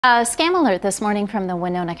A scam alert this morning from the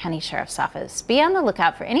Winona County Sheriff's Office. Be on the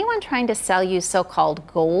lookout for anyone trying to sell you so-called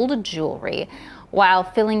gold jewelry while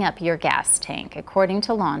filling up your gas tank. According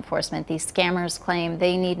to law enforcement, these scammers claim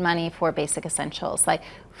they need money for basic essentials like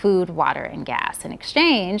food, water, and gas. In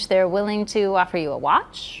exchange, they're willing to offer you a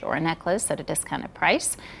watch or a necklace at a discounted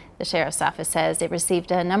price. The Sheriff's Office says it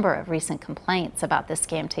received a number of recent complaints about this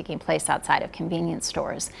scam taking place outside of convenience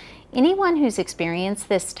stores. Anyone who's experienced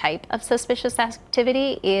this type of suspicious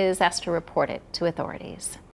activity is asked to report it to authorities.